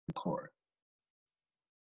Record.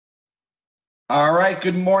 All right,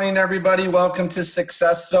 good morning, everybody. Welcome to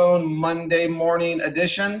Success Zone Monday morning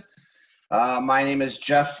edition. My name is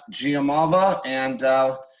Jeff Giamalva, and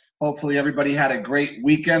hopefully everybody had a great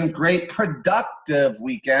weekend, great productive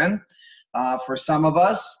weekend for some of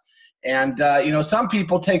us. And some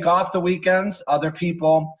people take off the weekends, other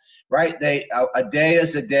people, right? A day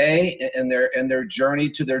is a day in their journey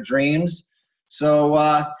to their dreams. So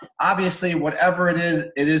obviously, whatever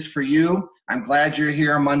it is for you. I'm glad you're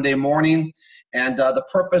here on Monday morning. And the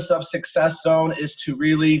purpose of Success Zone is to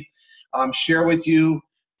really share with you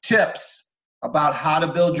tips about how to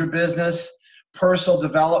build your business, personal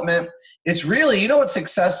development. It's really, you know what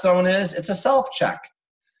Success Zone is? It's a self-check.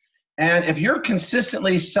 And if you're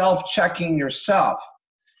consistently self-checking yourself,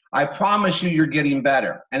 I promise you're getting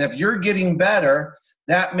better. And if you're getting better,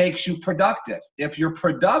 that makes you productive. If you're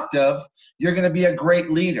productive, you're going to be a great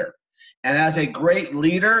leader. And as a great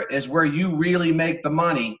leader is where you really make the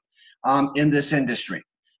money in this industry,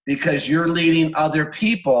 because you're leading other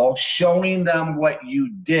people, showing them what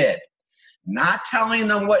you did, not telling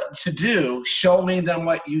them what to do, showing them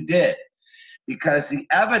what you did, because the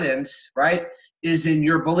evidence, right, is in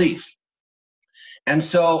your belief. And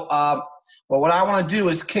so, what I want to do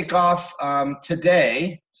is kick off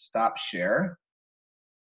today. Stop share,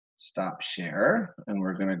 and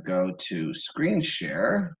we're going to go to screen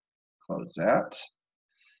share. Close that.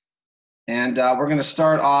 And we're going to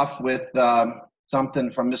start off with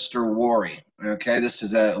something from Mr. Worry. Okay, this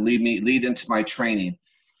is a lead into my training.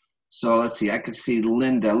 So let's see, I could see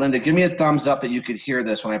Linda. Linda, give me a thumbs up that you could hear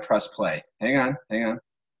this when I press play. Hang on.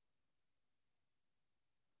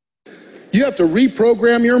 You have to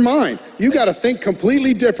reprogram your mind. You got to think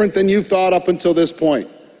completely different than you've thought up until this point.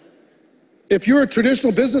 If you're a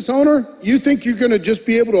traditional business owner, you think you're going to just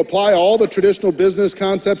be able to apply all the traditional business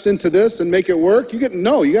concepts into this and make it work?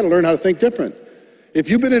 No, you got to learn how to think different. If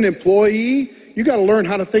you've been an employee, you got to learn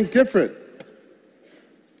how to think different.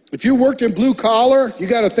 If you worked in blue collar, you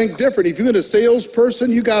got to think different. If you've been a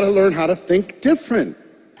salesperson, you got to learn how to think different.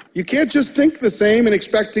 You can't just think the same and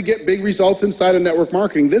expect to get big results inside of network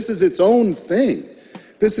marketing. This is its own thing.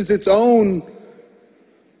 This is its own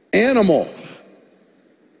animal.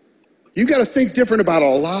 You got to think different about a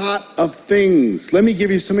lot of things. Let me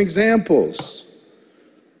give you some examples.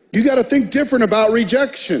 You got to think different about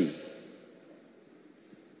rejection.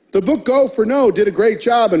 The book Go for No did a great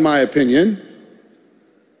job, in my opinion,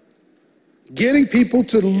 getting people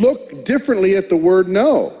to look differently at the word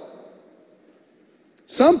no.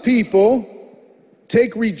 Some people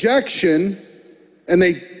take rejection and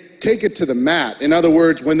they take it to the mat. In other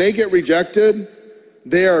words, when they get rejected,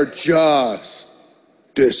 they are just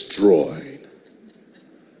destroyed.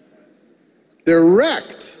 They're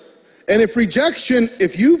wrecked. And if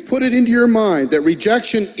you put it into your mind that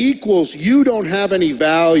rejection equals you don't have any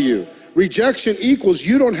value, rejection equals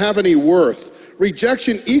you don't have any worth,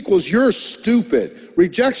 rejection equals you're stupid,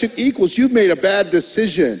 rejection equals you've made a bad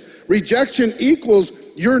decision, rejection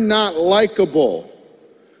equals you're not likable.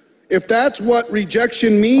 If that's what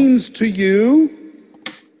rejection means to you,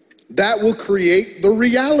 that will create the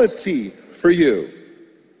reality for you.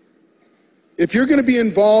 If you're going to be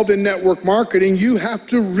involved in network marketing, you have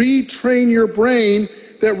to retrain your brain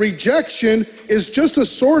that rejection is just a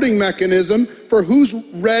sorting mechanism for who's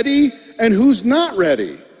ready and who's not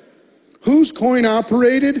ready, who's coin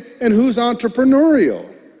operated and who's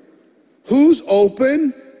entrepreneurial, who's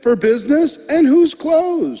open for business and who's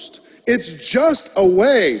closed. It's just a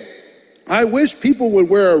way. I wish people would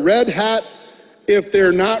wear a red hat if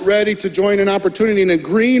they're not ready to join an opportunity and a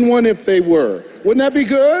green one if they were. Wouldn't that be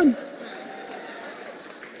good?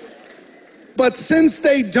 But since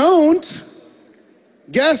they don't,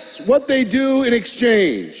 guess what they do in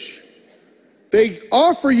exchange? They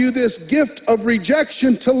offer you this gift of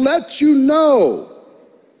rejection to let you know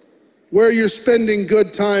where you're spending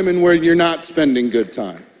good time and where you're not spending good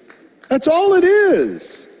time. That's all it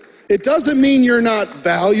is. It doesn't mean you're not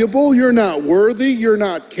valuable, you're not worthy, you're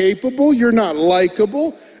not capable, you're not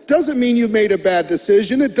likable. It doesn't mean you've made a bad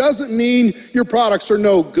decision. It doesn't mean your products are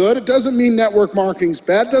no good. It doesn't mean network marketing's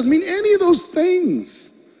bad. It doesn't mean any of those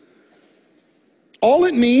things. All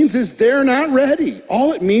it means is they're not ready.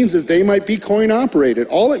 All it means is they might be coin operated.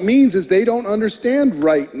 All it means is they don't understand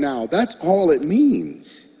right now. That's all it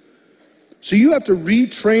means. So you have to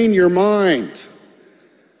retrain your mind.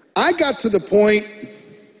 I got to the point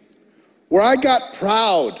where I got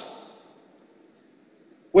proud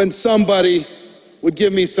when somebody would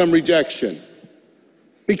give me some rejection,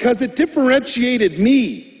 because it differentiated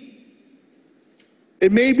me.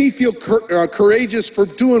 It made me feel courageous for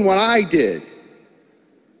doing what I did.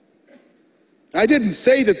 I didn't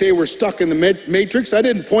say that they were stuck in the matrix. I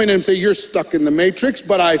didn't point at them and say, you're stuck in the matrix,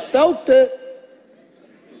 but I felt it.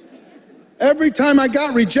 Every time I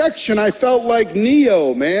got rejection, I felt like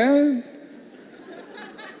Neo, man.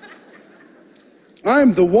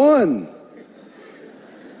 I'm the one.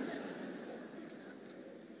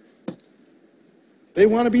 They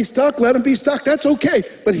want to be stuck, let them be stuck. That's okay.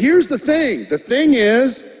 But here's the thing. The thing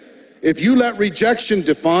is, if you let rejection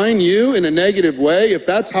define you in a negative way, if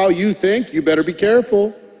that's how you think, you better be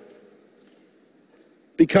careful.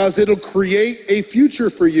 Because it'll create a future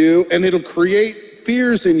for you, and it'll create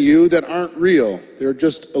fears in you that aren't real. They're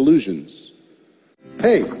just illusions.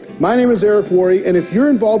 Hey, my name is Eric Worre, and if you're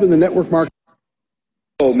involved in the network marketing,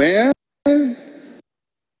 oh man.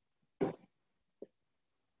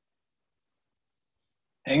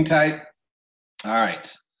 Hang tight. All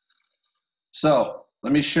right. So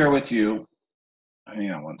let me share with you. Hang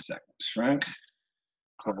on one second. Shrink.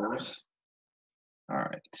 Covers. All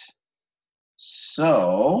right.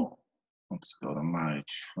 So let's go to my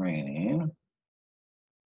training.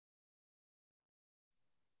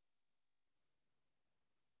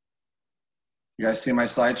 You guys see my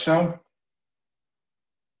slideshow?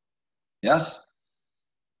 Yes?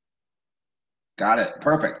 Got it.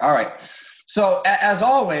 Perfect. All right. So as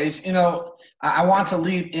always, you know, I want to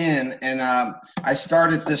lead in, and I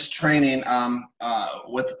started this training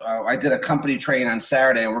I did a company training on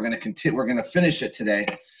Saturday, and we're going to continue. We're going to finish it today.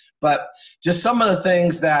 But just some of the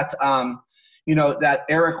things that you know, that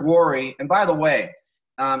Eric Worre. And by the way,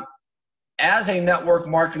 as a network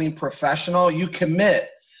marketing professional, you commit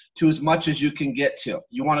to as much as you can get to.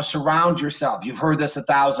 You want to surround yourself. You've heard this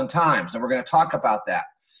 1,000 times, and we're going to talk about that.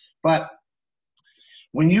 But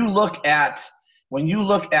when you look at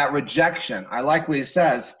rejection, I like what he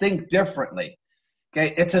says, think differently.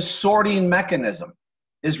 Okay, it's a sorting mechanism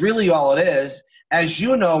is really all it is. As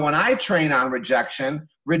you know, when I train on rejection,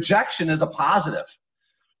 rejection is a positive.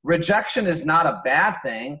 Rejection is not a bad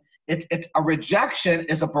thing. It's a rejection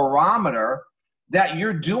is a barometer that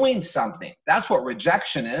you're doing something. That's what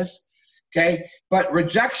rejection is. Okay, but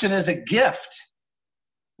rejection is a gift,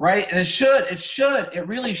 right? And it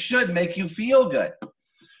really should make you feel good.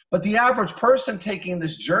 But the average person taking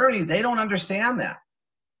this journey, they don't understand that.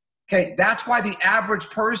 Okay, that's why the average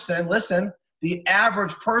person, listen, the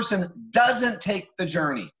average person doesn't take the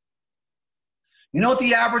journey. You know what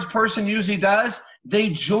the average person usually does? They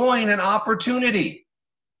join an opportunity.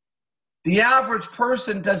 The average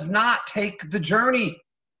person does not take the journey.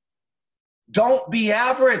 Don't be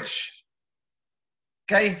average.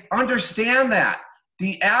 Okay, understand that.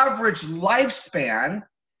 The average lifespan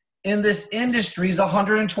in this industry is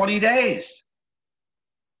 120 days.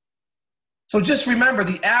 So just remember,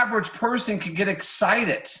 the average person can get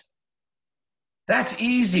excited. That's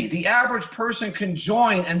easy. The average person can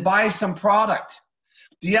join and buy some product.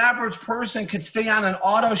 The average person could stay on an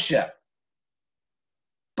auto ship.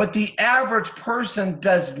 But the average person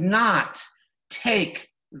does not take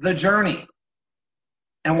the journey.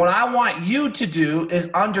 And what I want you to do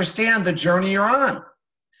is understand the journey you're on.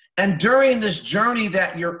 And during this journey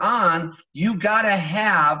that you're on, you got to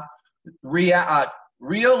have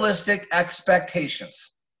realistic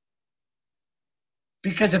expectations.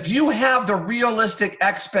 Because if you have the realistic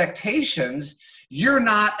expectations, you're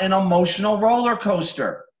not an emotional roller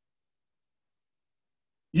coaster.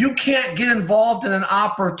 You can't get involved in an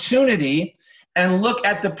opportunity and look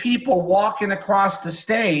at the people walking across the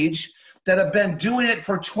stage that have been doing it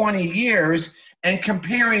for 20 years and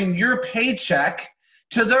comparing your paycheck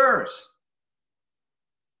to theirs.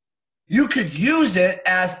 You could use it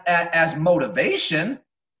as motivation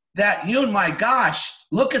that my gosh,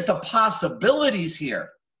 look at the possibilities here.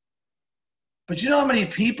 But you know how many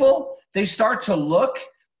people, they start to look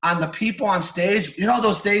on the people on stage. You know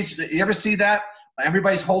those stages, you ever see that?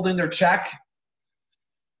 Everybody's holding their check,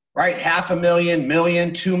 right? $500,000,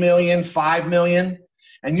 million, 2 million, 5 million.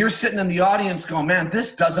 And you're sitting in the audience going, man,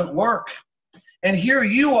 this doesn't work. And here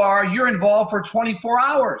you are, you're involved for 24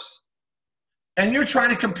 hours. And you're trying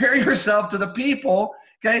to compare yourself to the people,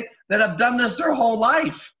 okay, that have done this their whole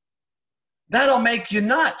life. That'll make you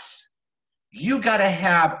nuts. You got to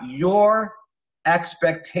have your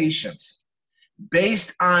expectations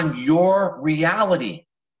based on your reality.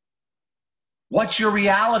 What's your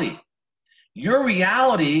reality? Your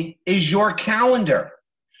reality is your calendar.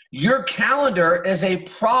 Your calendar is a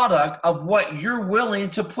product of what you're willing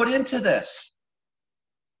to put into this.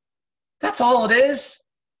 That's all it is.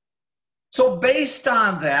 So based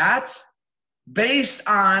on that, based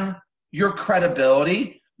on your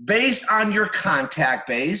credibility, based on your contact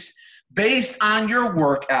base, based on your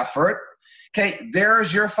work effort, okay,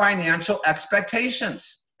 there's your financial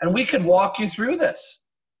expectations. and we could walk you through this.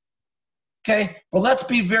 Okay, but let's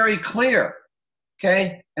be very clear.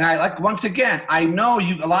 Okay, and once again, I know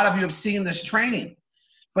a lot of you have seen this training,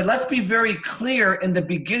 but let's be very clear in the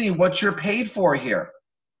beginning what you're paid for here.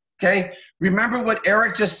 Okay, remember what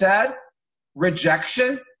Eric just said?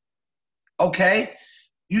 Rejection. Okay,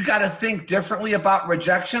 you got to think differently about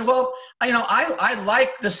rejection. Well, I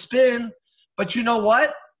like the spin, but you know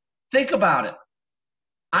what? Think about it.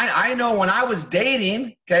 I know when I was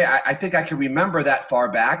dating, okay, I think I can remember that far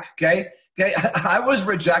back, okay, I was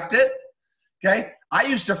rejected, okay. I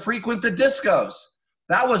used to frequent the discos.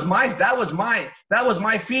 That was my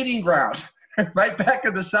feeding ground, right back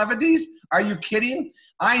in the 70s. Are you kidding?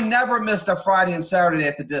 I never missed a Friday and Saturday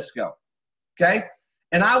at the disco, okay.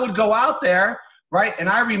 And I would go out there, right, and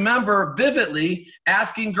I remember vividly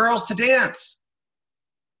asking girls to dance.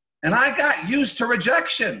 And I got used to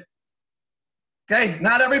rejection. Okay,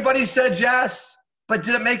 not everybody said yes, but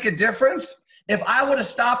did it make a difference? If I would have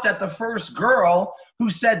stopped at the first girl who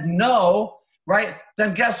said no, right,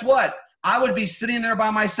 then guess what? I would be sitting there by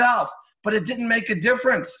myself, but it didn't make a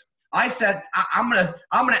difference. I said, I'm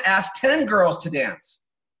gonna ask 10 girls to dance.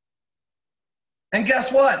 And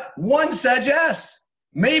guess what? One said yes.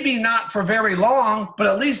 Maybe not for very long, but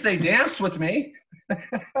at least they danced with me.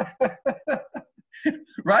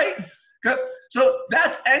 Right? Good. So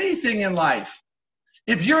that's anything in life.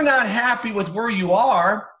 If you're not happy with where you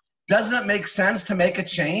are, doesn't it make sense to make a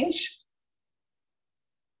change?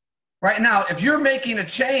 Right now, if you're making a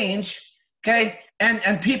change, okay,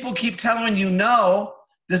 and people keep telling you no,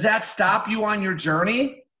 does that stop you on your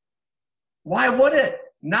journey? Why would it?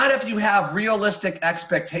 Not if you have realistic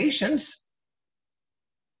expectations.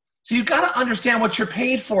 So you got to understand what you're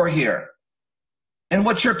paid for here. And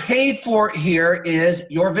what you're paid for here is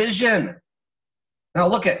your vision. Now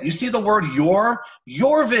look at, you see the word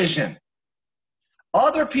your vision.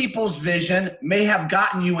 Other people's vision may have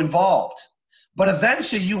gotten you involved, but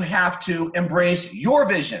eventually you have to embrace your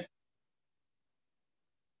vision.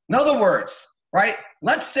 In other words, right,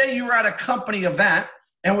 let's say you were at a company event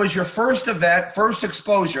and it was your first event, first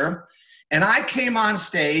exposure, and I came on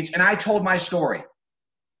stage and I told my story.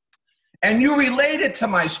 And you related to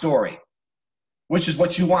my story, which is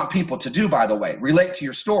what you want people to do, by the way, relate to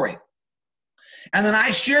your story. And then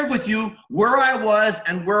I shared with you where I was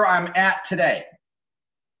and where I'm at today.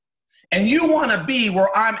 And you want to be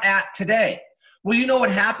where I'm at today. Well, you know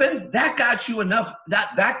what happened? That got you enough,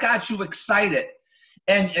 that got you excited,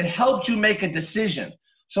 and it helped you make a decision.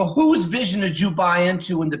 So whose vision did you buy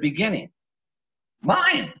into in the beginning?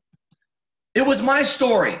 Mine. It was my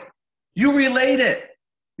story. You related.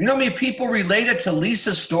 You know how many people related to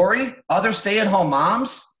Lisa's story? Other stay-at-home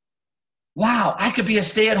moms? Wow, I could be a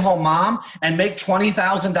stay-at-home mom and make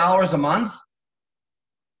 $20,000 a month.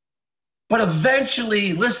 But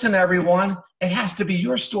eventually, listen everyone, it has to be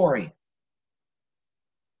your story.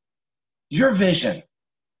 Your vision.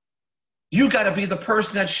 You got to be the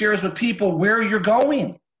person that shares with people where you're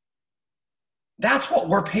going. That's what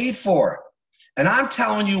we're paid for. And I'm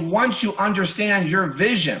telling you, once you understand your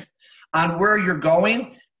vision on where you're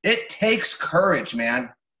going, it takes courage, man.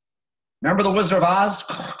 Remember the Wizard of Oz?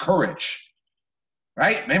 Courage.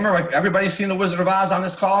 Right? Remember, everybody's seen the Wizard of Oz on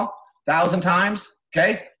this call 1,000 times?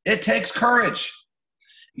 Okay? It takes courage.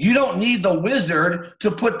 You don't need the wizard to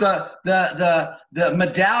put the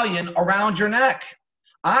medallion around your neck.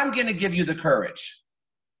 I'm going to give you the courage.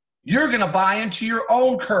 You're going to buy into your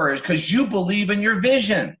own courage because you believe in your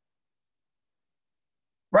vision.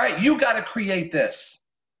 Right? You got to create this.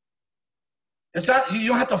 It's not, you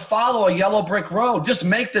don't have to follow a yellow brick road. Just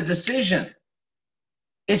make the decision.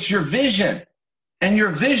 It's your vision. And your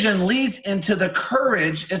vision leads into the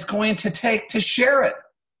courage it's going to take to share it.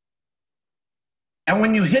 And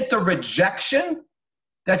when you hit the rejection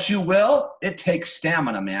that you will, it takes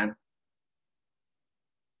stamina, man.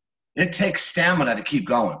 It takes stamina to keep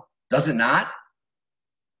going. Does it not?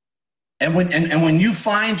 And when you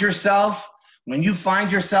find yourself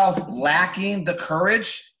lacking the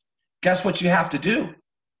courage, guess what you have to do?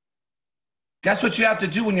 Guess what you have to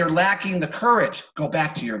do when you're lacking the courage? Go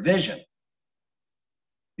back to your vision.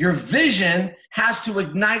 Your vision has to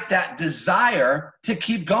ignite that desire to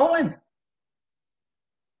keep going.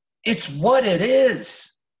 It's what it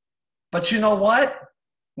is. But you know what?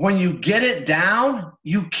 When you get it down,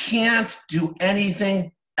 you can't do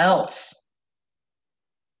anything else.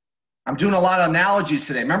 I'm doing a lot of analogies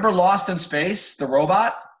today. Remember Lost in Space, the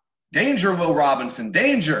robot? Danger, Will Robinson,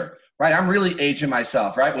 danger. Right, I'm really aging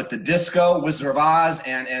myself, right? With the disco, Wizard of Oz,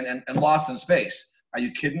 and Lost in Space. Are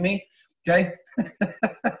you kidding me? Okay?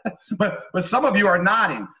 but some of you are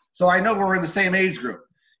nodding, so I know we're in the same age group.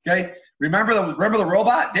 Okay? Remember the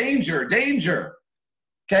robot? Danger, danger.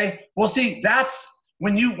 Okay. Well, see, that's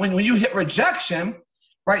when you hit rejection,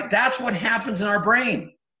 right? That's what happens in our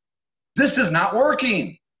brain. This is not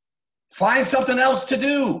working. Find something else to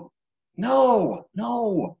do. No.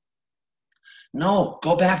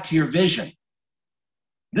 Go back to your vision.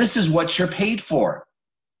 This is what you're paid for.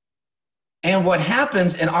 And what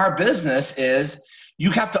happens in our business is you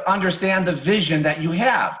have to understand the vision that you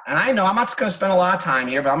have. And I know I'm not going to spend a lot of time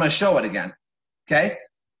here, but I'm going to show it again. Okay?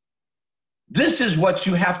 This is what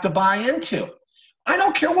you have to buy into. I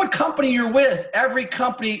don't care what company you're with. Every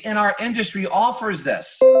company in our industry offers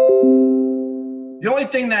this. The only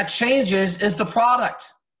thing that changes is the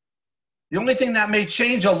product. The only thing that may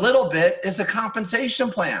change a little bit is the compensation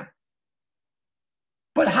plan.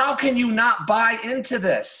 But how can you not buy into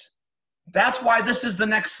this? That's why this is the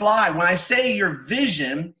next slide. When I say your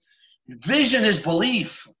vision is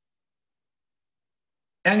belief.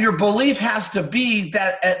 And your belief has to be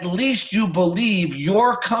that at least you believe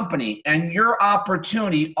your company and your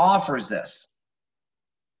opportunity offers this.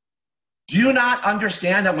 Do you not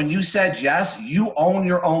understand that when you said yes, you own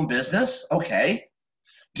your own business? Okay.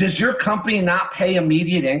 Does your company not pay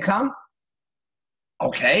immediate income?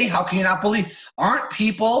 Okay. How can you not believe? Aren't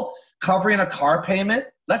people covering a car payment?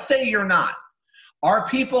 Let's say you're not. Are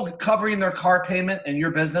people covering their car payment in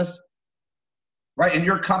your business? Right? In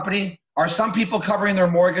your company? Are some people covering their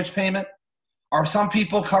mortgage payment? Are some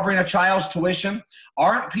people covering a child's tuition?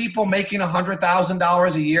 Aren't people making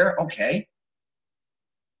 $100,000 a year? Okay.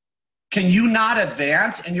 Can you not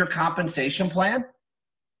advance in your compensation plan?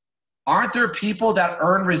 Aren't there people that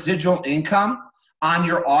earn residual income on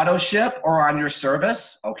your auto ship or on your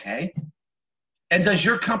service? Okay. And does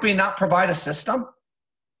your company not provide a system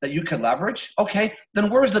that you can leverage? Okay. Then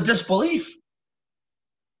where's the disbelief?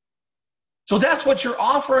 So that's what you're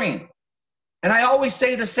offering. And I always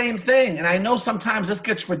say the same thing. And I know sometimes this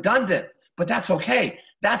gets redundant, but that's okay.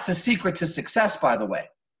 That's the secret to success, by the way.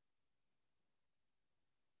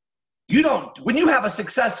 When you have a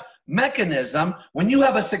success mechanism, when you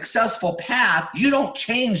have a successful path, you don't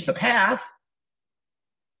change the path.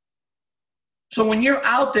 So when you're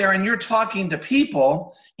out there and you're talking to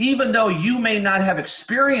people, even though you may not have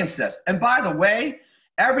experienced this, and by the way,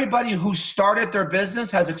 everybody who started their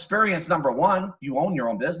business has experienced number one, you own your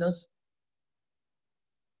own business.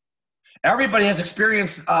 Everybody has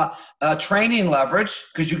experienced training leverage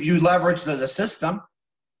because you leverage the system.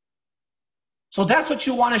 So that's what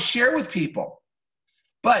you want to share with people.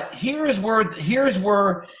 But here's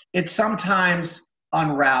where it sometimes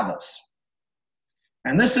unravels.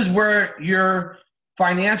 And this is where your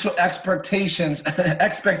financial expectations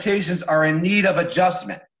are in need of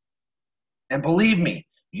adjustment. And believe me,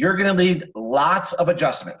 you're going to need lots of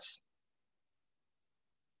adjustments.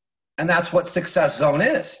 And that's what Success Zone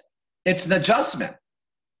is. It's an adjustment.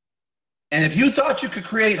 And if you thought you could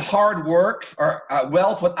create hard work or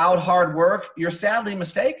wealth without hard work, you're sadly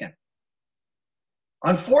mistaken.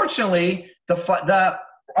 Unfortunately, the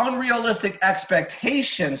unrealistic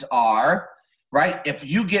expectations are, right, if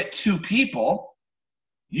you get two people,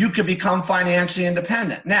 you could become financially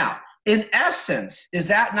independent. Now, in essence, is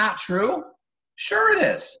that not true? Sure it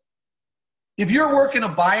is. If you're working a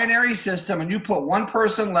binary system and you put one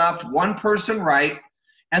person left, one person right,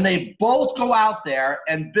 and they both go out there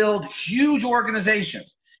and build huge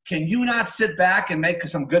organizations, can you not sit back and make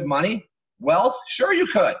some good money? Wealth? Sure you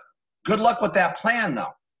could. Good luck with that plan,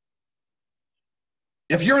 though.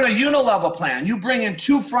 If you're in a unilevel plan, you bring in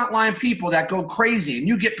two frontline people that go crazy and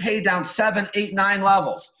you get paid down 7, 8, 9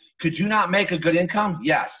 levels. Could you not make a good income?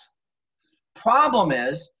 Yes. Problem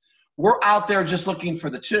is, we're out there just looking for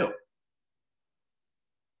the two.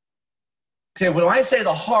 Okay, when I say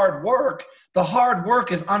the hard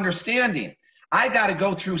work is understanding. I got to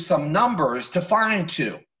go through some numbers to find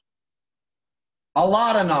two. A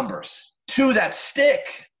lot of numbers. Two that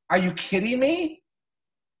stick. Are you kidding me?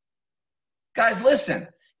 Guys, listen.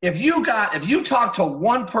 If you talk to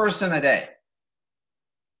one person a day,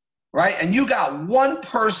 right, and you got one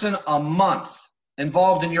person a month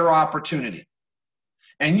involved in your opportunity,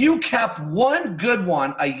 and you kept one good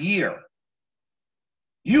one a year,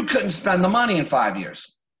 you couldn't spend the money in 5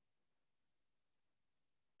 years.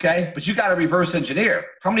 Okay, but you got to reverse engineer.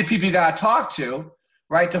 How many people you got to talk to,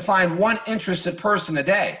 right, to find one interested person a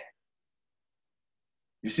day?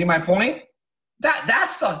 You see my point?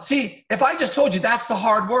 See, if I just told you that's the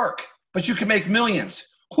hard work, but you can make millions,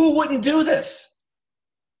 who wouldn't do this?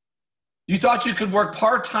 You thought you could work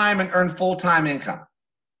part-time and earn full-time income.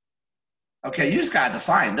 Okay, you just got to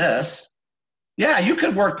define this. Yeah, you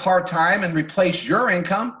could work part-time and replace your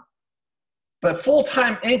income, but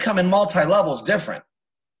full-time income and multi-level is different.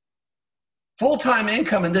 Full-time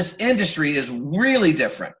income in this industry is really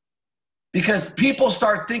different because people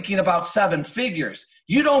start thinking about 7 figures.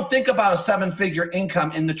 You don't think about a 7-figure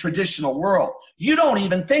income in the traditional world. You don't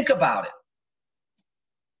even think about it.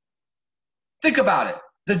 Think about it.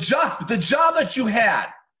 The job that you had,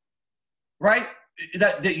 right?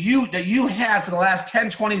 That you had for the last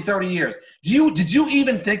 10, 20, 30 years. Did you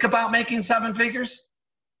even think about making 7 figures?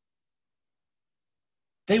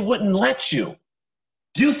 They wouldn't let you.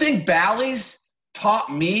 Do you think Bally's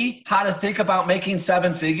taught me how to think about making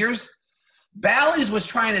 7 figures? Bally's was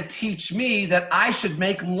trying to teach me that I should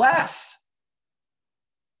make less.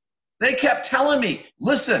 They kept telling me,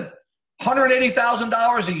 listen,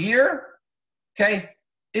 $180,000 a year, okay,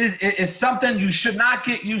 is something you should not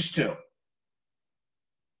get used to.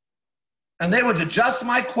 And they would adjust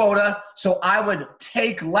my quota so I would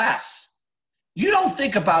take less. You don't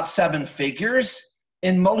think about 7 figures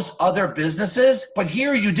in most other businesses, but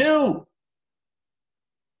here you do.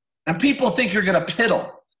 And people think you're going to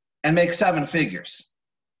piddle and make 7 figures.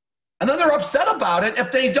 And then they're upset about it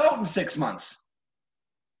if they don't in 6 months.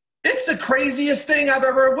 It's the craziest thing I've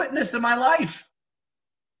ever witnessed in my life.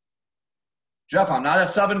 Jeff, I'm not at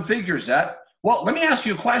 7 figures yet. Well, let me ask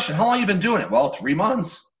you a question. How long have you been doing it? Well, 3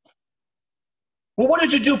 months. Well, what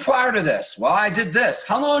did you do prior to this? Well, I did this.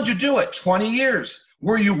 How long did you do it? 20 years.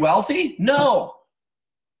 Were you wealthy? No.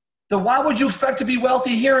 Then why would you expect to be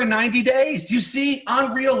wealthy here in 90 days? You see,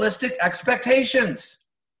 unrealistic expectations.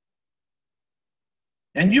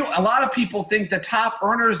 And a lot of people think the top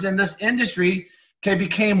earners in this industry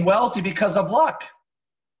became wealthy because of luck,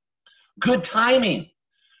 good timing,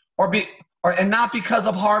 and not because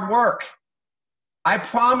of hard work. I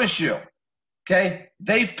promise you, okay,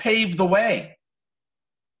 they've paved the way.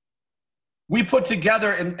 We put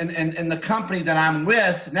together in the company that I'm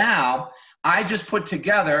with now, I just put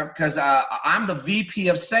together, because I'm the VP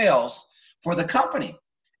of sales for the company,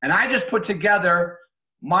 and I just put together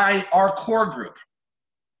our core group.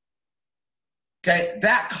 Okay,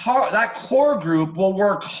 that core group will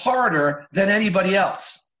work harder than anybody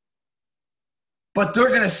else, but they're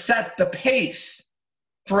going to set the pace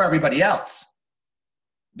for everybody else.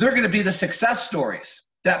 They're going to be the success stories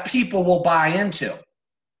that people will buy into.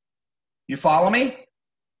 You follow me?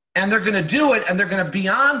 And they're going to do it, and they're going to be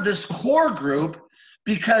on this core group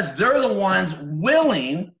because they're the ones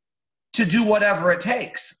willing to do whatever it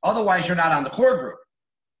takes. Otherwise, you're not on the core group.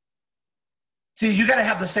 See, you got to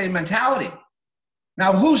have the same mentality.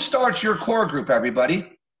 Now, who starts your core group,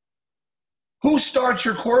 everybody? Who starts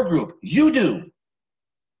your core group? You do.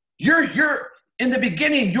 You're in the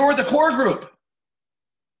beginning, you're the core group.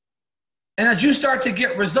 And as you start to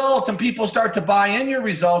get results and people start to buy in your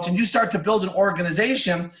results and you start to build an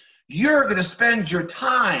organization, you're going to spend your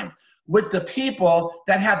time with the people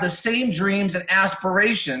that have the same dreams and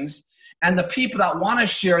aspirations and the people that want to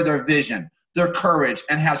share their vision, their courage,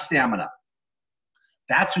 and have stamina.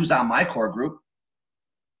 That's who's on my core group.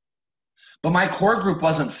 But my core group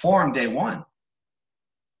wasn't formed day one.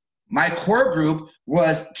 My core group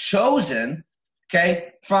was chosen,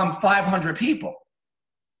 okay, from 500 people.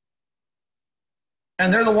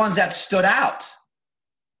 And they're the ones that stood out.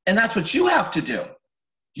 And that's what you have to do.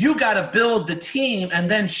 You got to build the team and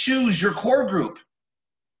then choose your core group.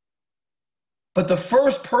 But the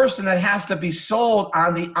first person that has to be sold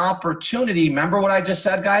on the opportunity, remember what I just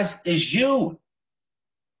said, guys, is you.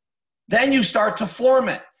 Then you start to form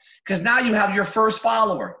it because now you have your first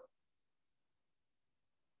follower.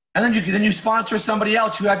 And then you sponsor somebody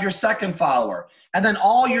else, you have your second follower. And then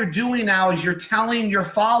all you're doing now is you're telling your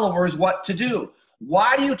followers what to do.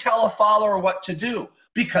 Why do you tell a follower what to do?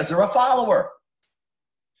 Because they're a follower.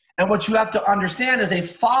 And what you have to understand is a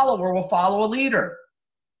follower will follow a leader.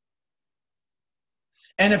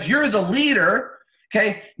 And if you're the leader,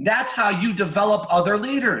 okay, that's how you develop other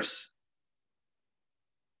leaders.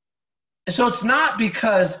 So it's not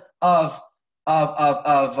because of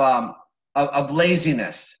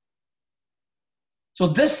laziness. So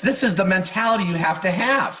this is the mentality you have to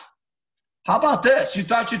have. How about this? You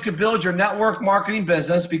thought you could build your network marketing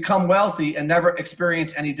business, become wealthy, and never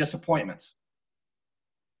experience any disappointments.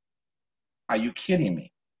 Are you kidding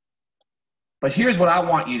me? But here's what I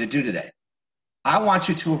want you to do today. I want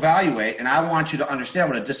you to evaluate, and I want you to understand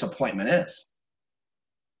what a disappointment is.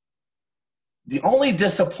 The only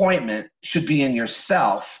disappointment should be in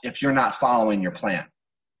yourself if you're not following your plan.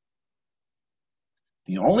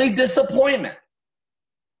 The only disappointment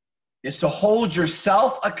is to hold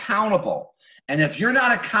yourself accountable. And if you're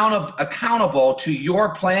not accountable to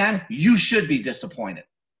your plan, you should be disappointed.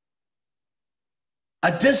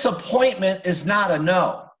 A disappointment is not a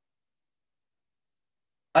no.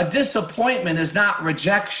 A disappointment is not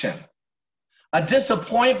rejection. A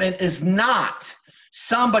disappointment is not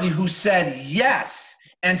somebody who said yes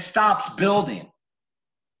and stopped building.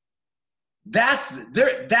 That's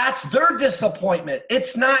their disappointment.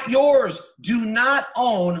 It's not yours. Do not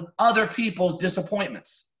own other people's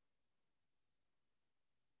disappointments.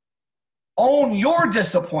 Own your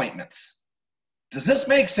disappointments. Does this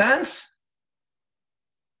make sense?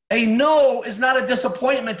 A no is not a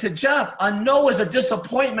disappointment to Jeff. A no is a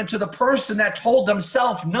disappointment to the person that told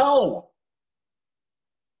themselves no.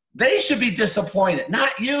 They should be disappointed,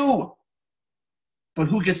 not you. But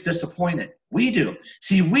who gets disappointed? We do.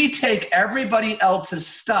 See, we take everybody else's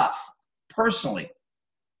stuff personally.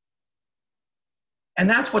 And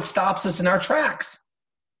that's what stops us in our tracks.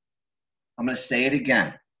 I'm going to say it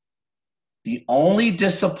again. The only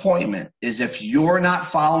disappointment is if you're not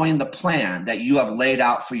following the plan that you have laid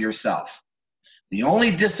out for yourself. The only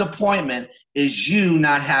disappointment is you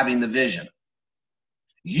not having the vision,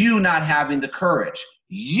 you not having the courage,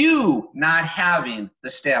 you not having the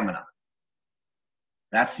stamina.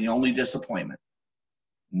 That's the only disappointment.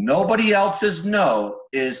 Nobody else's no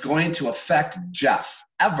is going to affect Jeff,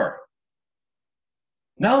 ever.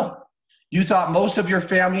 No. You thought most of your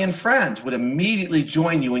family and friends would immediately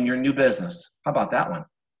join you in your new business. How about that one?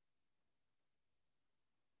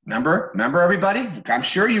 Remember everybody? I'm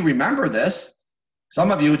sure you remember this.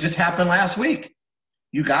 Some of you, it just happened last week.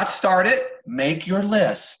 You got started, make your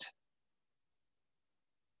list.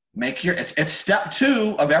 It's step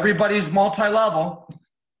 2 of everybody's multi-level.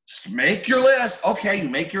 Just make your list. Okay, you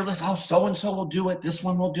make your list. Oh, so-and-so will do it. This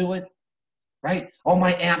one will do it. Right? Oh,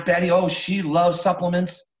 my Aunt Betty, oh, she loves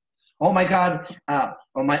supplements. Oh my God,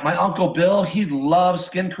 my Uncle Bill, he loves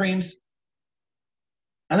skin creams.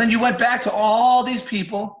 And then you went back to all these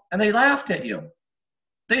people and they laughed at you.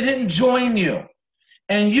 They didn't join you.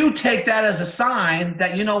 And you take that as a sign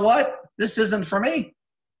that, you know what, this isn't for me.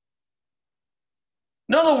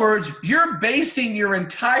 In other words, you're basing your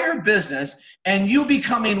entire business and you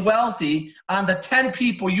becoming wealthy on the 10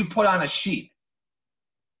 people you put on a sheet.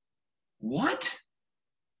 What?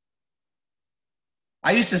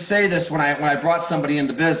 I used to say this when I brought somebody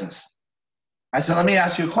into business. I said, let me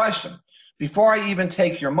ask you a question. Before I even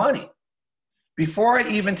take your money, I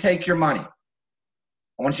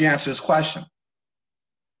want you to answer this question.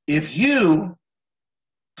 If you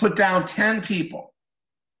put down 10 people,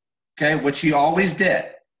 okay, which he always did,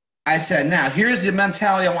 I said, now here's the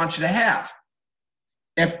mentality I want you to have.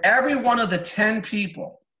 If every one of the 10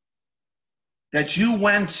 people that you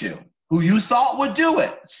went to, who you thought would do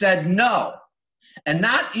it, said no, and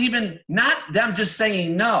not them just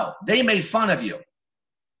saying no, they made fun of you.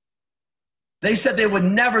 They said they would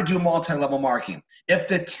never do multi-level marketing. If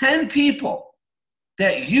the 10 people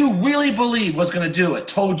that you really believe was going to do it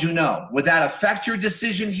told you no, would that affect your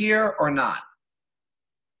decision here or not?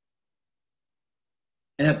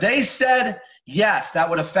 And if they said, yes, that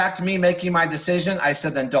would affect me making my decision, I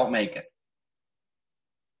said, then don't make it.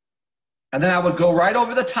 And then I would go right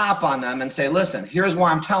over the top on them and say, listen, here's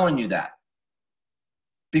why I'm telling you that.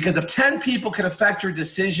 Because if 10 people can affect your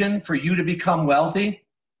decision for you to become wealthy,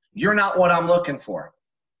 you're not what I'm looking for.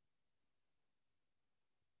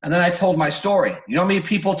 And then I told my story. You know how many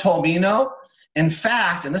people told me no? In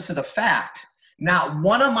fact, and this is a fact, not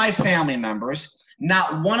one of my family members,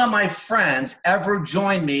 not one of my friends ever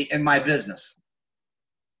joined me in my business.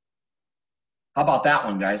 How about that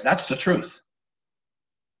one, guys? That's the truth.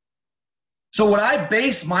 So would I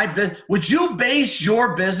base my business, would you base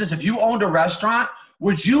your business, if you owned a restaurant,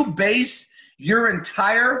 would you base your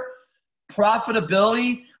entire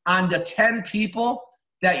profitability on the 10 people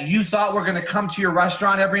that you thought were going to come to your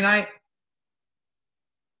restaurant every night?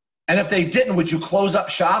 And if they didn't, would you close up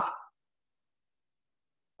shop?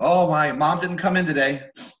 Oh, my mom didn't come in today.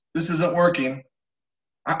 This isn't working.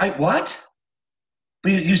 What?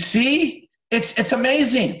 But you see, it's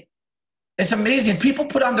amazing. It's amazing. People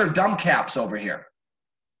put on their dumb caps over here.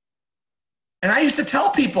 And I used to tell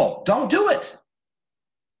people, don't do it.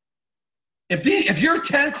 If your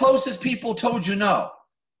 10 closest people told you no,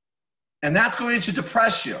 and that's going to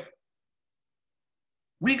depress you,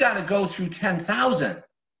 we got to go through 10,000.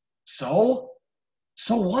 So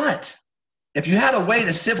what? If you had a way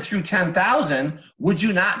to sift through 10,000, would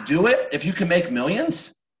you not do it if you can make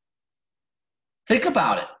millions? Think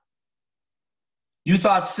about it. You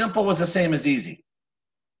thought simple was the same as easy.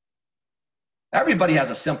 Everybody has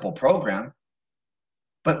a simple program,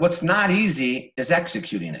 but what's not easy is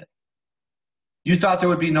executing it. You thought there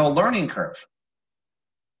would be no learning curve.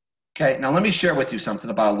 Okay, now let me share with you something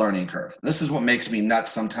about a learning curve. This is what makes me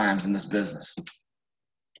nuts sometimes in this business.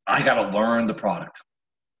 I got to learn the product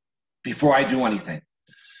before I do anything.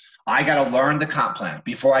 I got to learn the comp plan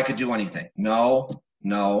before I could do anything. No,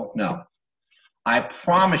 no, no. I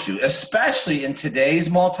promise you, especially in today's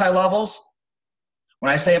multi-levels,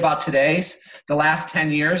 when I say about today's, the last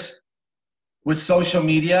 10 years with social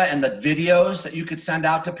media and the videos that you could send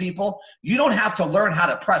out to people, you don't have to learn how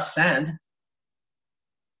to press send.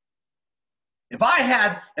 If I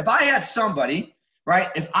had somebody, right,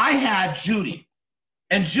 if I had Judy,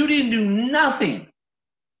 and Judy knew nothing,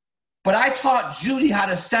 but I taught Judy how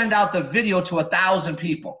to send out the video to 1,000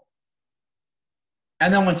 people.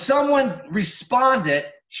 And then when someone responded,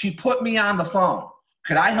 she put me on the phone.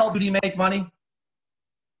 Could I help Judy make money?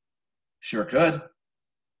 Sure could.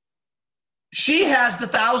 She has the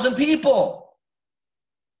 1,000 people.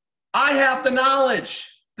 I have the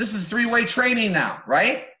knowledge. This is three-way training now,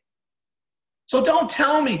 right? So don't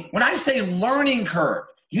tell me, when I say learning curve,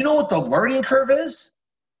 you know what the learning curve is?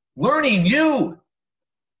 Learning you.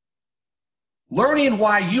 Learning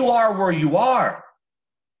why you are where you are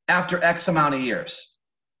after X amount of years.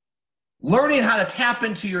 Learning how to tap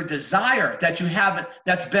into your desire that you haven't,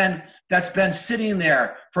 that's been sitting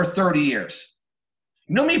there for 30 years.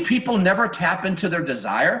 You know how many people never tap into their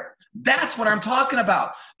desire? That's what I'm talking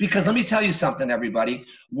about. Because let me tell you something, everybody.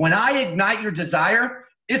 When I ignite your desire,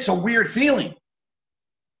 it's a weird feeling.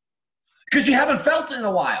 Because you haven't felt it in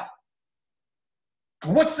a while.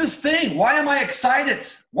 What's this thing? Why am I excited?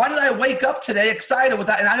 Why did I wake up today excited with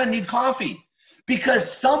that? And I didn't need coffee. Because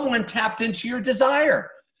someone tapped into your desire.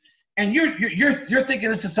 And you're thinking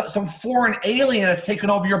this is some foreign alien that's taken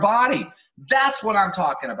over your body. That's what I'm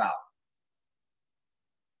talking about.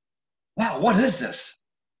 Wow, what is this?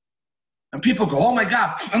 And people go, oh my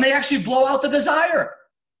God. And they actually blow out the desire.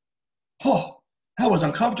 Oh, that was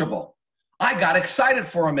uncomfortable. I got excited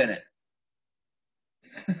for a minute.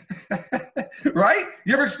 Right?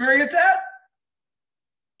 You ever experience that?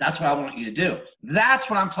 That's what I want you to do. That's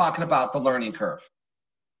what I'm talking about, the learning curve.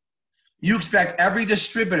 You expect every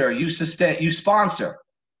distributor you sponsor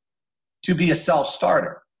to be a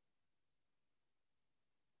self-starter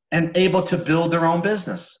and able to build their own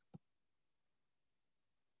business.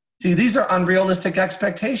 See, these are unrealistic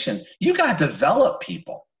expectations. You got to develop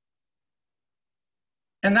people.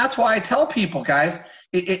 And that's why I tell people, guys,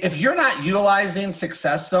 if you're not utilizing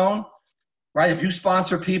Success Zone, right, if you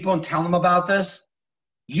sponsor people and tell them about this,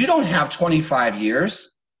 you don't have 25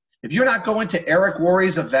 years. If you're not going to Eric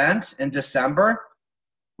Worre's events in December,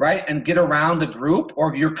 right, and get around the group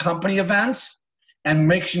or your company events and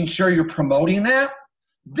making sure you're promoting that,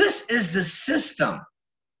 this is the system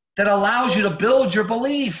that allows you to build your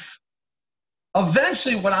belief.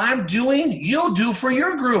 Eventually, what I'm doing, you'll do for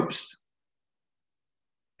your groups.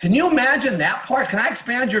 Can you imagine that part? Can I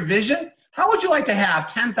expand your vision? How would you like to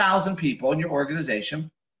have 10,000 people in your organization,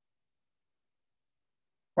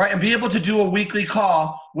 right, and be able to do a weekly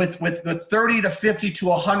call with the 30 to 50 to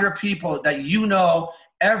 100 people that you know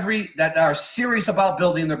that are serious about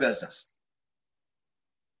building their business?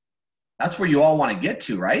 That's where you all want to get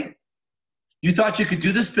to, right? You thought you could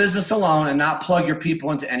do this business alone and not plug your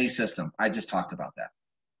people into any system. I just talked about that.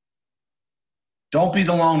 Don't be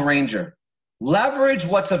the Lone Ranger. Leverage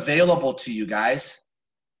what's available to you, guys.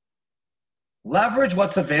 Leverage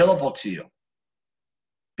what's available to you.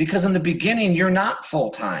 Because in the beginning, you're not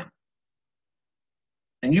full-time.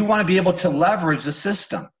 And you want to be able to leverage the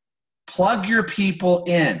system. Plug your people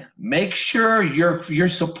in. Make sure you're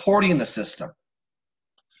supporting the system.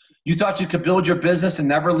 You thought you could build your business and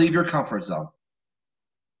never leave your comfort zone.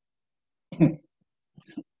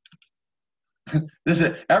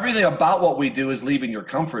 Everything about what we do is leaving your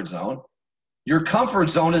comfort zone. Your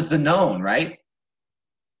comfort zone is the known, right?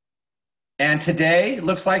 And today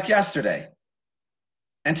looks like yesterday.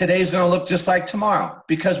 And today is going to look just like tomorrow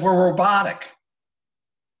because we're robotic.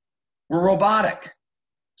 We're robotic.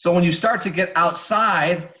 So when you start to get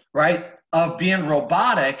outside, right, of being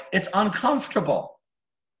robotic, it's uncomfortable.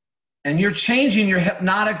 And you're changing your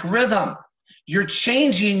hypnotic rhythm. You're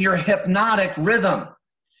changing your hypnotic rhythm.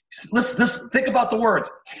 Let's think about the words.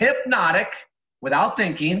 Hypnotic, without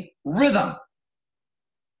thinking, rhythm.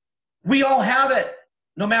 We all have it.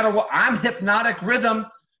 No matter what, I'm hypnotic rhythm,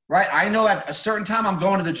 right? I know at a certain time I'm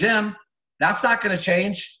going to the gym. That's not going to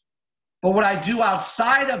change. But what I do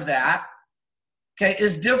outside of that, okay,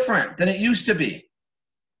 is different than it used to be.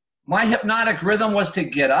 My hypnotic rhythm was to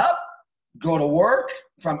get up, go to work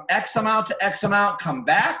from X amount to X amount, come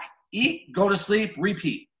back, eat, go to sleep,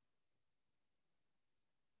 repeat.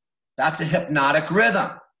 That's a hypnotic rhythm.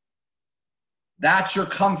 That's your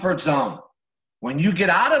comfort zone. When you get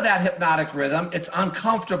out of that hypnotic rhythm, it's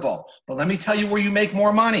uncomfortable. But let me tell you where you make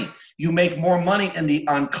more money. You make more money in the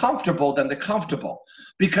uncomfortable than the comfortable,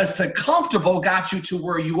 because the comfortable got you to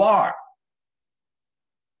where you are.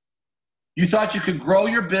 You thought you could grow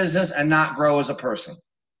your business and not grow as a person.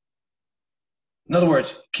 In other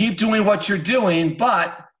words, keep doing what you're doing,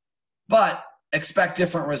 but expect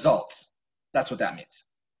different results. That's what that means.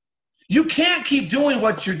 You can't keep doing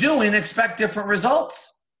what you're doing and expect different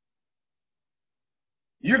results.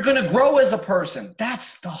 You're going to grow as a person.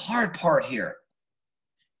 That's the hard part here.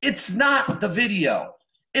 It's not the video.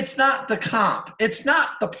 It's not the comp. It's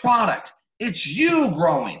not the product. It's you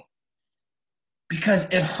growing, because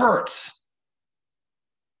it hurts,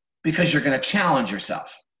 because you're going to challenge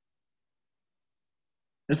yourself.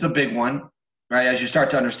 This is a big one, right? As you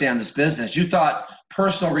start to understand this business, you thought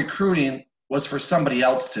personal recruiting was for somebody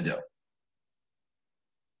else to do.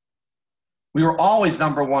 We were always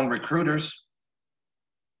 #1 recruiters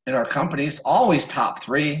in our companies, always top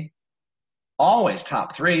 3, always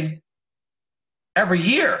top 3. Every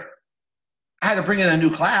year, I had to bring in a new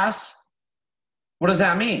class. What does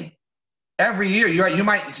that mean? Every year,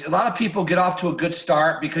 a lot of people get off to a good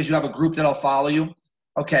start because you have a group that'll follow you.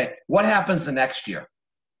 Okay, what happens the next year?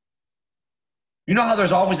 You know how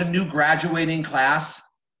there's always a new graduating class,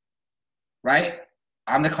 right?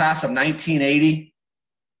 I'm the class of 1980,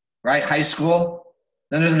 right? High school.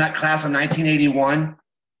 Then there's a class of 1981.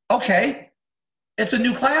 Okay, it's a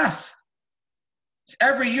new class. So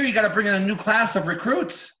every year you got to bring in a new class of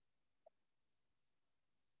recruits.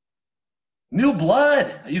 New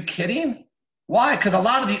blood. Are you kidding? Why? Because a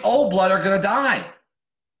lot of the old blood are going to die.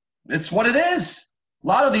 It's what it is. A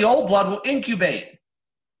lot of the old blood will incubate.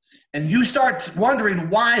 And you start wondering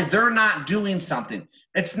why they're not doing something.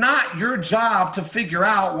 It's not your job to figure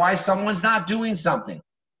out why someone's not doing something.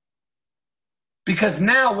 Because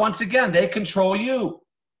now, once again, they control you.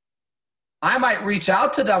 I might reach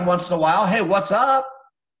out to them once in a while. Hey, what's up?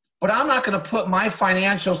 But I'm not going to put my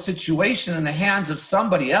financial situation in the hands of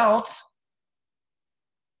somebody else.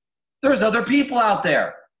 There's other people out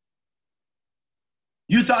there.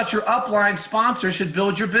 You thought your upline sponsor should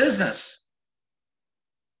build your business.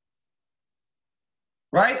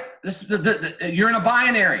 Right? You're in a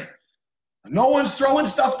binary. No one's throwing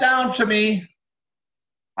stuff down to me.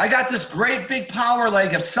 I got this great big power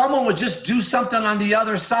leg. If someone would just do something on the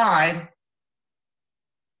other side.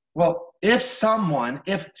 Well, if someone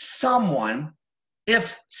would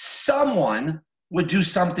do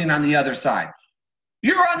something on the other side,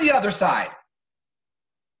 you're on the other side.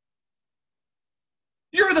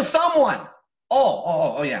 You're the someone.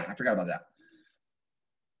 Oh yeah, I forgot about that.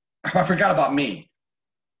 I forgot about me.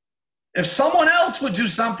 If someone else would do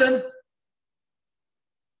something,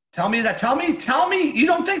 tell me, you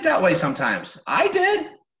don't think that way sometimes. I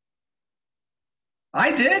did.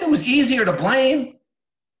 It was easier to blame.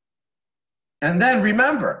 And then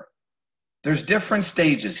remember, there's different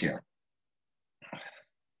stages here. What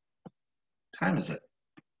time is it?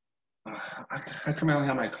 How come I don't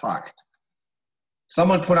have my clock?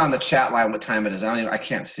 Someone put on the chat line what time it is. I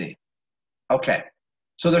can't see. Okay.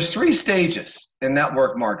 So there's 3 stages in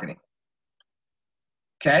network marketing.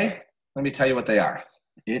 Okay? Let me tell you what they are.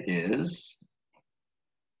 It is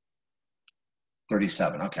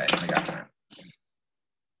 37. Okay, I got time.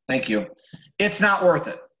 Thank you. It's not worth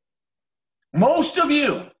it. Most of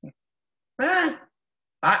you,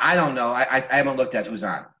 I don't know. I haven't looked at who's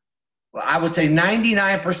on. Well, I would say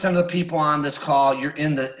 99% of the people on this call, you're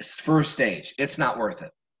in the first stage. It's not worth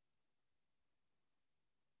it.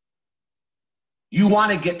 You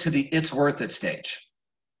want to get to the it's worth it stage.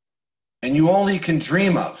 And you only can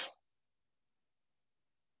dream of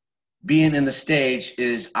being in the stage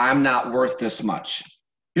is I'm not worth this much.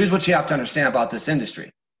 Here's what you have to understand about this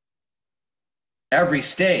industry. Every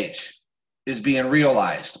stage is being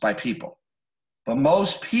realized by people. But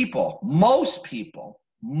most people won't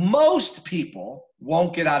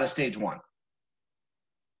get out of stage 1.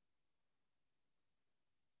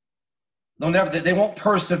 They won't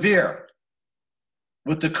persevere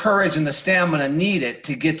with the courage and the stamina needed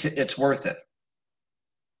to get to it's worth it.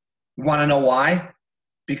 You want to know why?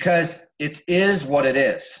 Because it is what it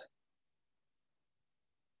is.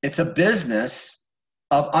 It's a business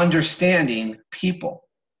of understanding people.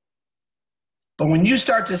 But when you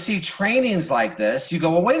start to see trainings like this, you go,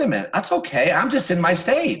 well, wait a minute, that's okay. I'm just in my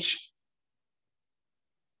stage.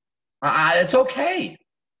 It's okay.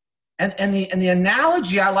 And the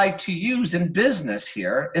analogy I like to use in business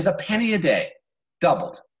here is a penny a day,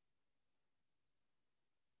 doubled.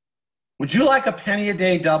 Would you like a penny a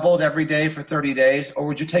day doubled every day for 30 days, or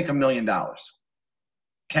would you take $1 million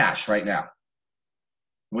cash right now?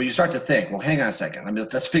 Well, you start to think, well, hang on a second.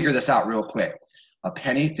 Let's figure this out real quick. A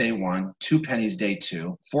penny day 1, 2 pennies day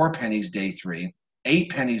 2, 4 pennies day 3, 8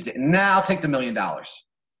 pennies day. Now I'll take the $1 million.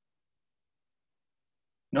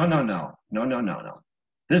 No.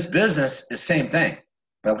 This business is same thing.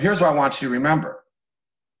 But here's what I want you to remember.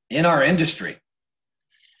 In our industry,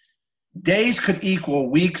 days could equal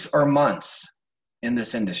weeks or months in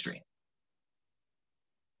this industry.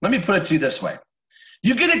 Let me put it to you this way.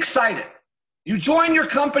 You get excited. You join your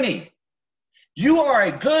company. You are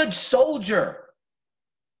a good soldier.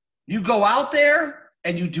 You go out there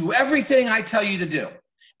and you do everything I tell you to do.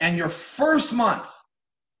 And your first month,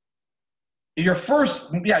 let's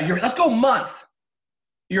go month.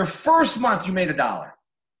 Your first month, you made $1.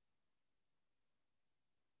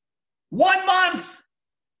 1 month,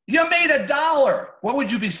 you made $1. What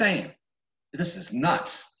would you be saying? This is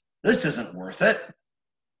nuts. This isn't worth it.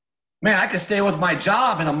 Man, I could stay with my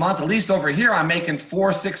job in a month. At least over here, I'm making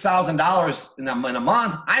 $4,000, $6,000 in a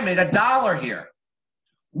month. I made $1 here.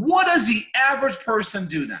 What does the average person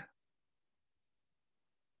do then?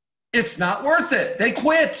 It's not worth it. They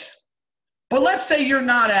quit. But let's say you're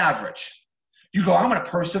not average. You go, I'm going to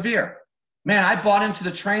persevere. Man, I bought into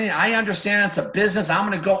the training. I understand it's a business. I'm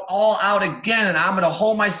going to go all out again, and I'm going to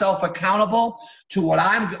hold myself accountable to what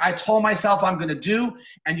I told myself I'm going to do.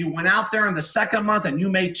 And you went out there in the second month and you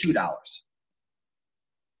made $2.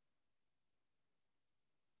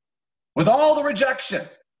 With all the rejection,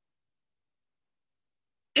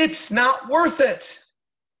 it's not worth it.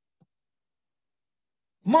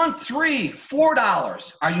 Month 3,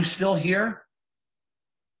 $4. Are you still here?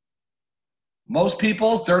 Most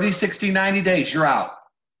people, 30, 60, 90 days, you're out.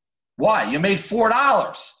 Why? You made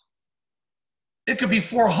 $4. It could be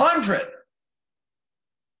 $400.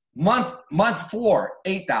 Month 4,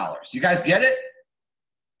 $8. You guys get it?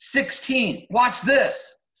 16. Watch this.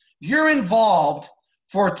 You're involved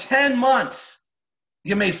for 10 months.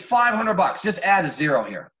 You made $500. Just add a 0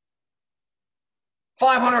 here.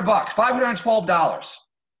 $500, $512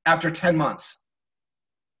 after 10 months.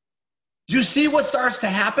 Do you see what starts to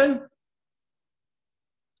happen?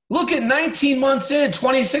 Look at 19 months in,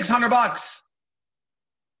 $2,600.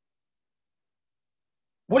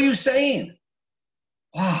 What are you saying?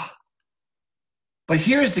 Wow. But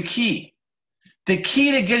here's the key. The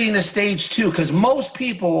key to getting to stage 2, because most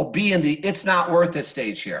people will be in the it's not worth it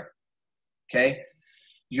stage here. Okay?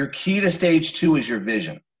 Your key to stage 2 is your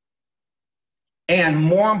vision. And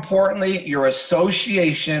more importantly, your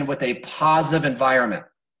association with a positive environment.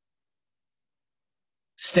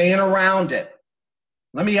 Staying around it.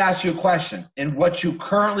 Let me ask you a question. In what you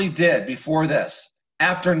currently did before this,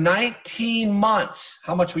 after 19 months,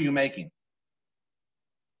 how much were you making?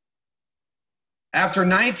 After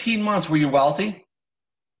 19 months, were you wealthy?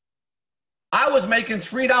 I was making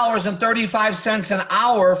 $3.35 an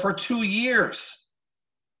hour for 2 years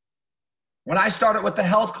when I started with the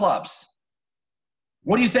health clubs.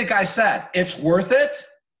 What do you think I said? It's worth it?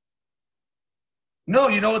 No,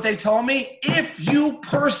 you know what they told me? If you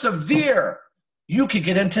persevere, you could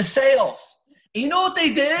get into sales. And you know what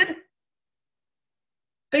they did?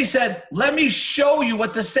 They said, let me show you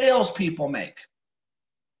what the salespeople make.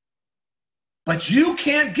 But you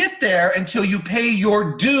can't get there until you pay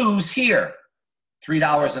your dues here,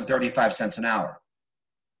 $3.35 an hour.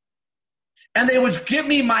 And they would give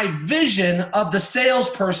me my vision of the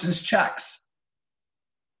salesperson's checks.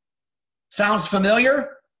 Sounds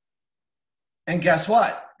familiar? And guess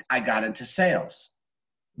what? I got into sales.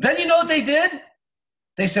 Then you know what they did?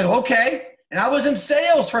 They said, okay, and I was in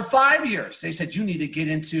sales for 5 years. They said, you need to get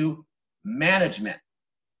into management.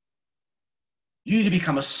 You need to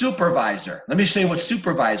become a supervisor. Let me show you what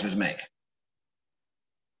supervisors make.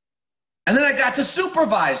 And then I got to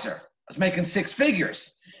supervisor. I was making 6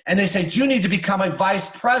 figures. And they said, you need to become a vice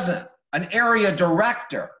president, an area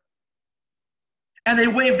director. And they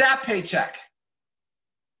waived that paycheck.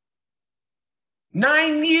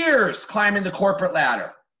 9 years climbing the corporate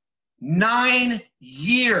ladder. 9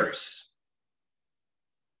 years.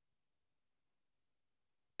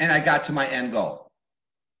 And I got to my end goal.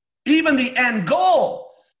 Even the end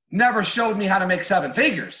goal never showed me how to make 7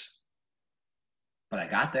 figures. But I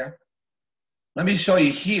got there. Let me show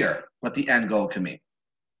you here what the end goal can mean.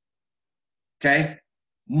 Okay?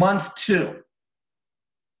 Month 20.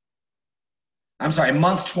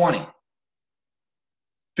 Month 20.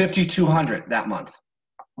 5,200 that month.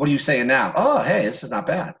 What are you saying now? Oh, hey, this is not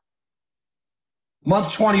bad.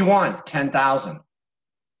 Month 21, 10,000.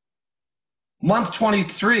 Month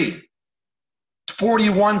 23,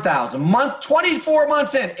 41,000. Month 24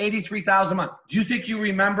 months in, 83,000 a month. Do you think you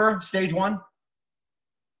remember stage 1?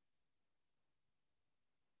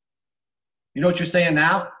 You know what you're saying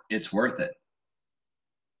now? It's worth it.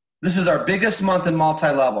 This is our biggest month in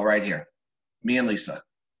multi-level right here. Me and Lisa.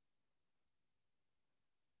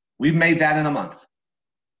 We've made that in a month.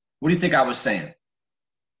 What do you think I was saying?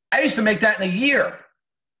 I used to make that in a year.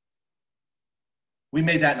 We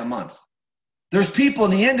made that in a month. There's people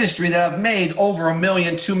in the industry that have made over $1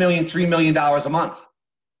 million, $2 million, $3 million a month.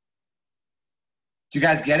 Do you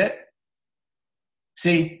guys get it?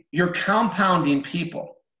 See, you're compounding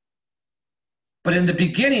people. But in the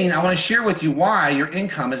beginning, I want to share with you why your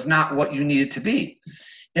income is not what you need it to be.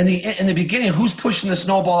 In the beginning, who's pushing the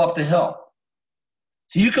snowball up the hill?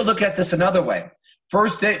 So you could look at this another way.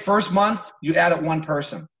 First month, you added one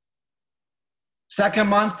person. Second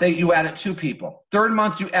month, you added 2 people. Third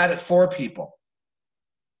month, you added 4 people.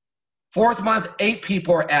 Fourth month, 8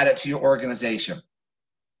 people are added to your organization.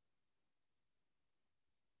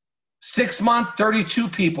 6th month, 32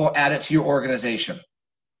 people added to your organization.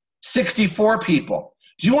 64 people.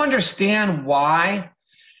 Do you understand why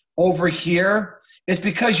over here? It's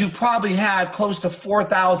because you probably had close to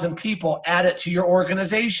 4,000 people added to your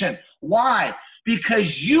organization. Why?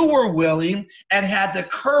 Because you were willing and had the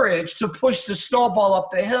courage to push the snowball up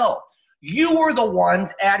the hill. You were the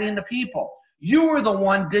ones adding the people. You were the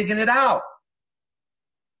one digging it out.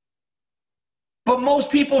 But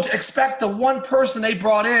most people expect the one person they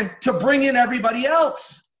brought in to bring in everybody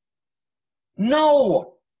else.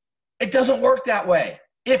 No, it doesn't work that way.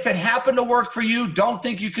 If it happened to work for you, don't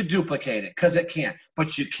think you could duplicate it, because it can't.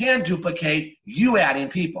 But you can duplicate you adding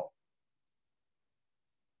people.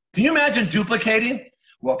 Can you imagine duplicating?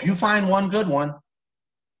 Well, if you find one good one,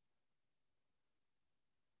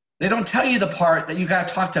 they don't tell you the part that you got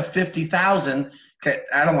to talk to 50,000. Okay,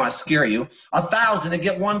 I don't want to scare you. 1,000 to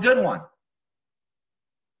get one good one.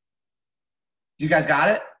 You guys got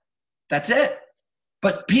it? That's it.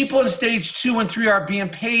 But people in stage 2 and 3 are being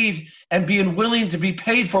paid and being willing to be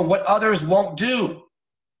paid for what others won't do.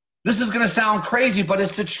 This is going to sound crazy, but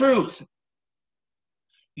it's the truth.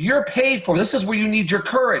 You're paid for. This is where you need your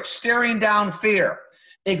courage, staring down fear,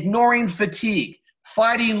 ignoring fatigue,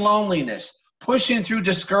 fighting loneliness, pushing through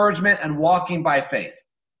discouragement, and walking by faith.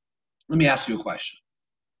 Let me ask you a question.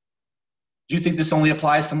 Do you think this only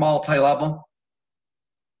applies to multi-level?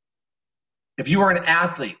 If you were an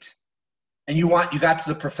athlete and you got to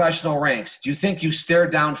the professional ranks, do you think you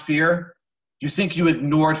stared down fear? Do you think you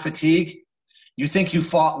ignored fatigue? You think you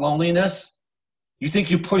fought loneliness? You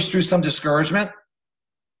think you pushed through some discouragement?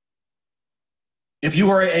 If you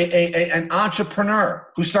were an entrepreneur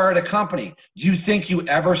who started a company, do you think you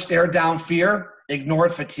ever stared down fear,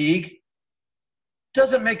 ignored fatigue?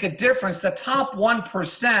 Doesn't make a difference. The top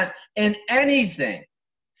 1% in anything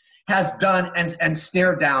has done and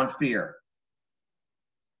stared down fear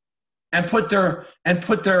and put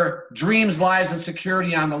their dreams, lives, and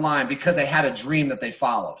security on the line because they had a dream that they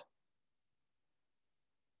followed.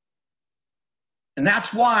 And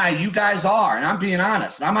that's why you guys are, and I'm being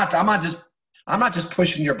honest, I'm not just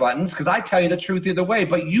pushing your buttons, because I tell you the truth either way,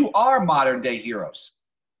 but you are modern day heroes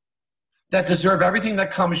that deserve everything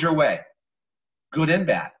that comes your way, good and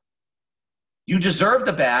bad. You deserve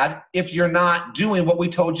the bad if you're not doing what we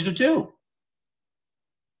told you to do.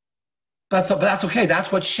 But that's okay. That's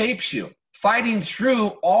what shapes you. Fighting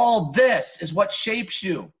through all this is what shapes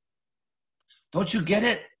you. Don't you get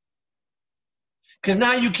it? Because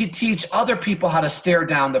now you can teach other people how to stare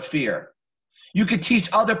down the fear. You could teach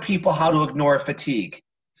other people how to ignore fatigue.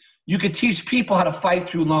 You could teach people how to fight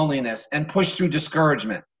through loneliness and push through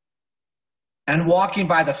discouragement and walking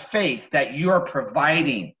by the faith that you're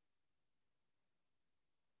providing.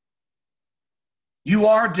 You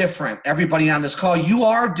are different. Everybody on this call, you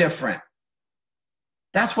are different.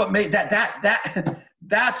 That's what made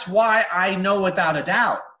that's why I know without a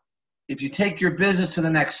doubt, if you take your business to the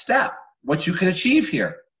next step, what you can achieve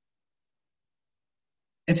here.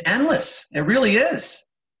 It's endless. It really is.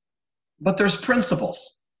 But there's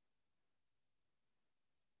principles.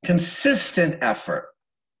 Consistent effort.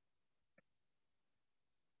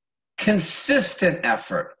 Consistent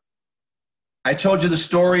effort. I told you the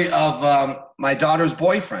story of my daughter's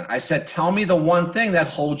boyfriend. I said, tell me the one thing that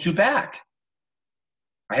holds you back.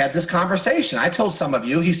 I had this conversation. I told some of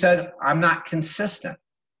you, he said, I'm not consistent.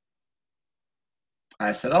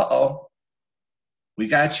 I said, uh-oh, we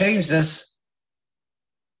got to change this.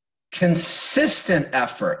 Consistent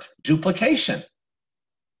effort, duplication.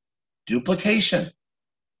 Duplication.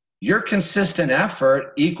 Your consistent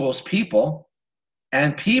effort equals people,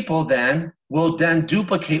 and people then will then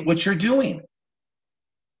duplicate what you're doing.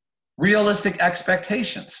 Realistic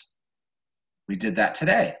expectations. We did that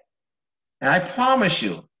today. And I promise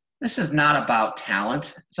you, this is not about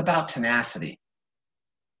talent. It's about tenacity.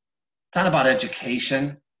 It's not about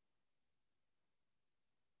education.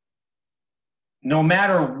 No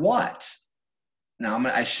matter what. Now,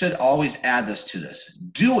 I should always add this to this.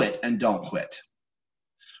 Do it and don't quit.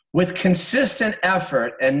 With consistent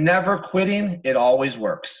effort and never quitting, it always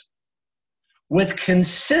works. With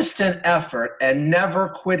consistent effort and never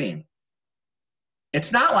quitting.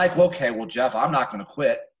 It's not like, okay, well, Jeff, I'm not going to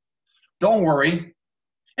quit. Don't worry.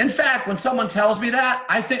 In fact, when someone tells me that,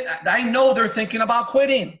 I know they're thinking about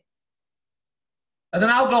quitting. And then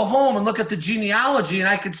I'll go home and look at the genealogy and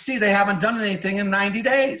I could see they haven't done anything in 90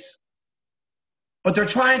 days. But they're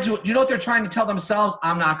trying to, you know what they're trying to tell themselves?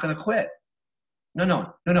 I'm not going to quit.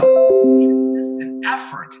 No. An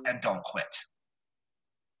effort and don't quit.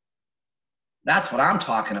 That's what I'm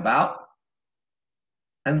talking about.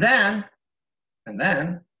 And then,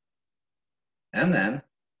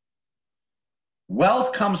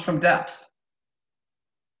 wealth comes from depth.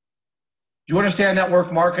 Do you understand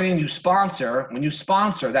network marketing? You sponsor. When you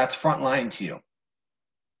sponsor, that's frontline to you.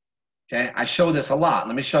 Okay, I show this a lot.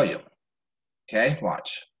 Let me show you. Okay,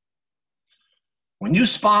 watch. When you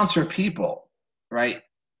sponsor people, right,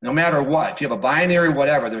 no matter what, if you have a binary,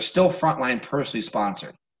 whatever, they're still frontline personally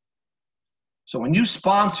sponsored. So when you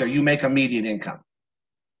sponsor, you make immediate income,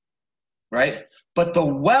 right? But the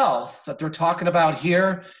wealth that they're talking about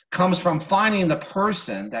here comes from finding the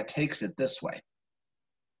person that takes it this way.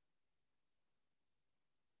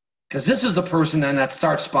 Because this is the person then that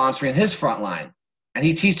starts sponsoring his front line, and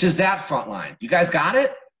he teaches that front line. You guys got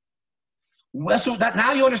it? So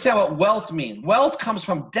now you understand what wealth means. Wealth comes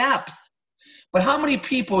from depth. But how many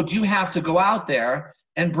people do you have to go out there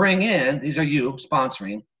and bring in, these are you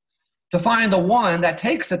sponsoring, to find the one that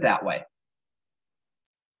takes it that way?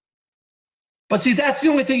 But see, that's the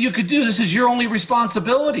only thing you could do. This is your only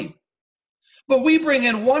responsibility. But we bring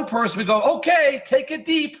in one person, we go, okay, take it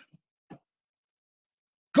deep.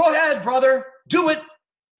 Go ahead, brother, do it.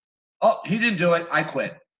 Oh, he didn't do it, I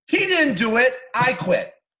quit. He didn't do it, I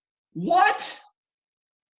quit. What?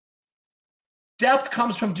 Depth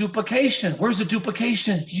comes from duplication. Where's the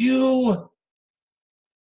duplication? You.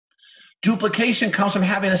 Duplication comes from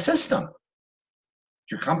having a system.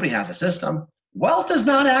 Your company has a system. Wealth is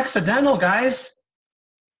not accidental, guys.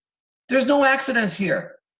 There's no accidents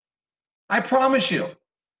here. I promise you.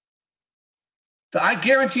 I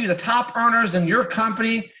guarantee you the top earners in your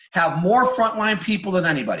company have more frontline people than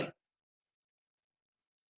anybody.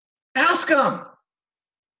 Ask them.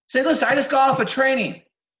 Say, listen, I just got off a training.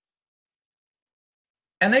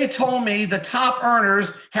 And they told me the top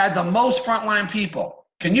earners had the most frontline people.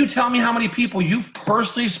 Can you tell me how many people you've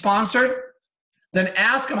personally sponsored? Then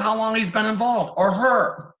ask him how long he's been involved, or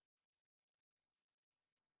her.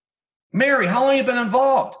 Mary, how long have you been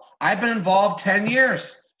involved? I've been involved 10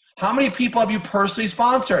 years. How many people have you personally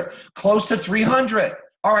sponsored? Close to 300.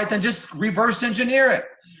 All right, then just reverse engineer it.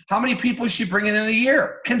 How many people is she bringing in a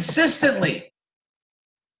year? Consistently.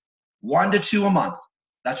 1 to 2 a month.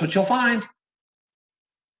 That's what you'll find.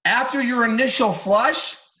 After your initial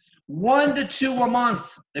flush, 1 to 2 a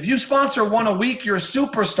month. If you sponsor 1 a week, you're a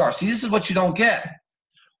superstar. See, this is what you don't get.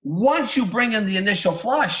 Once you bring in the initial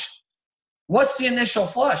flush, what's the initial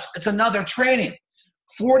flush? It's another training.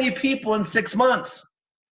 40 people in 6 months.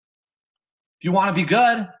 If you want to be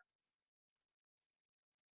good.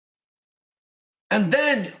 And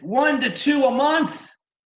then 1 to 2 a month.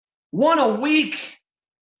 1 a week.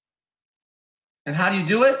 And how do you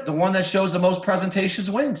do it? The one that shows the most presentations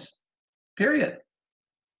wins. Period.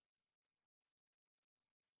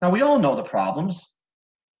 Now, we all know the problems.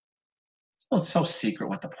 It's so secret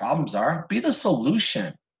what the problems are. Be the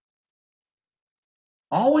solution.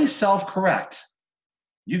 Always self-correct.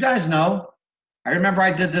 You guys know, I remember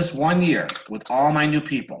I did this 1 year with all my new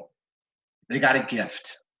people. They got a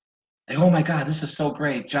gift. They, oh my God, this is so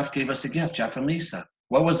great. Jeff gave us a gift, Jeff and Lisa.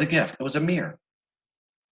 What was the gift? It was a mirror.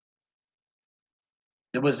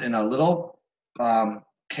 It was in a little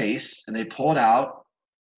case, and they pulled it out,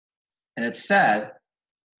 and it said,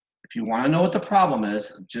 if you want to know what the problem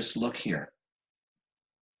is, just look here.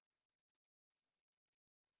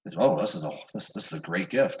 Oh, this is a great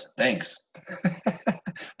gift. Thanks.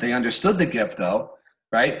 They understood the gift, though,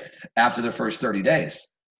 right? After the first 30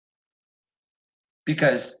 days.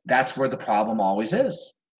 Because that's where the problem always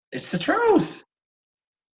is. It's the truth.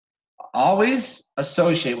 Always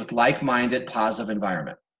associate with like-minded, positive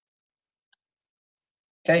environment.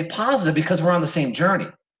 Okay, positive because we're on the same journey.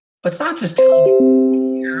 But it's not just telling you what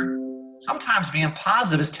you hear. Sometimes being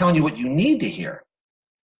positive is telling you what you need to hear.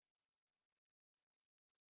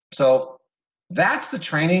 So that's the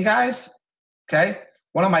training, guys. Okay,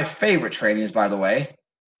 one of my favorite trainings, by the way,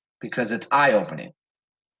 because it's eye-opening.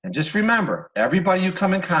 And just remember, everybody you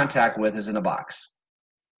come in contact with is in a box.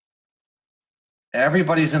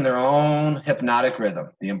 Everybody's in their own hypnotic rhythm.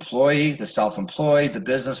 The employee, the self-employed, the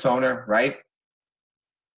business owner, right?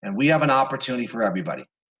 And we have an opportunity for everybody.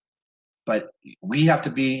 But we have to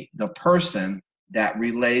be the person that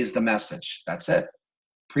relays the message. That's it.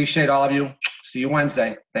 Appreciate all of you. See you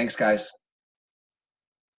Wednesday. Thanks, guys.